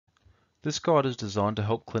This guide is designed to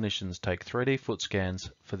help clinicians take 3D foot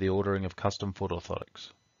scans for the ordering of custom foot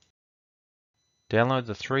orthotics. Download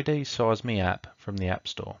the 3D Size Me app from the App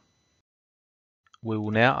Store. We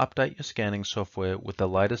will now update your scanning software with the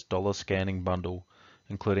latest DOLA scanning bundle,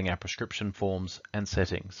 including our prescription forms and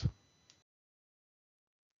settings.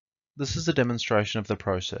 This is a demonstration of the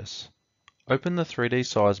process. Open the 3D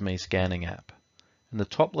Size Me scanning app. In the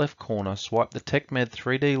top left corner, swipe the Techmed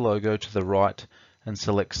 3D logo to the right and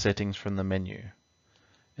select Settings from the menu.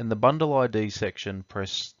 In the Bundle ID section,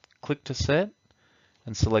 press Click to Set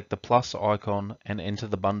and select the plus icon and enter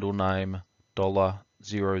the bundle name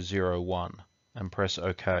 $001 and press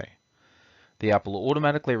OK. The app will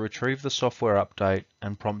automatically retrieve the software update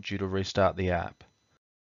and prompt you to restart the app.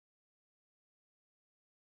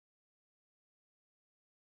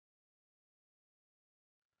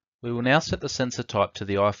 We will now set the sensor type to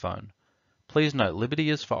the iPhone. Please note Liberty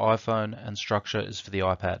is for iPhone and Structure is for the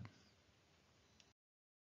iPad.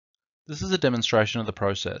 This is a demonstration of the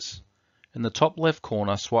process. In the top left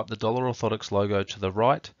corner, swipe the DOLA Orthotics logo to the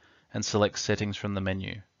right and select Settings from the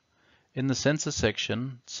menu. In the sensor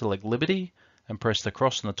section, select Liberty and press the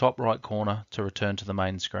cross in the top right corner to return to the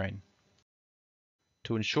main screen.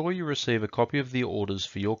 To ensure you receive a copy of the orders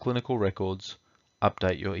for your clinical records,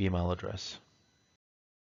 update your email address.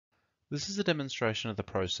 This is a demonstration of the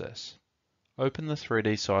process. Open the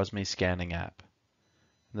 3D Size Me scanning app.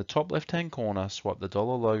 In the top left-hand corner, swipe the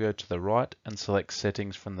DOLA logo to the right and select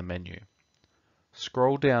Settings from the menu.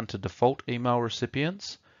 Scroll down to Default Email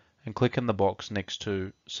Recipients and click in the box next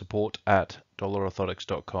to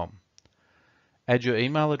support@dolaorthotics.com. Add your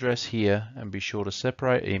email address here and be sure to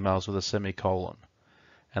separate emails with a semicolon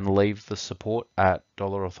and leave the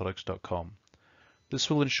support@dolaorthotics.com. This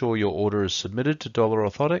will ensure your order is submitted to DOLA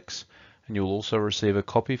Orthotics and you will also receive a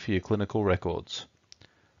copy for your clinical records.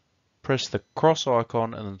 Press the cross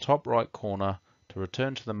icon in the top right corner to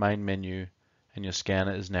return to the main menu and your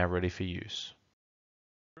scanner is now ready for use.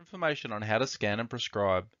 For information on how to scan and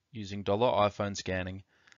prescribe using DOLA iPhone scanning,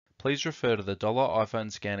 please refer to the DOLA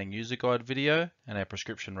iPhone scanning user guide video and our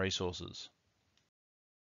prescription resources.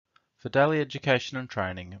 For daily education and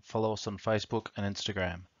training, follow us on Facebook and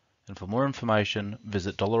Instagram. And for more information,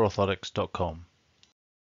 visit dolaorthotics.com.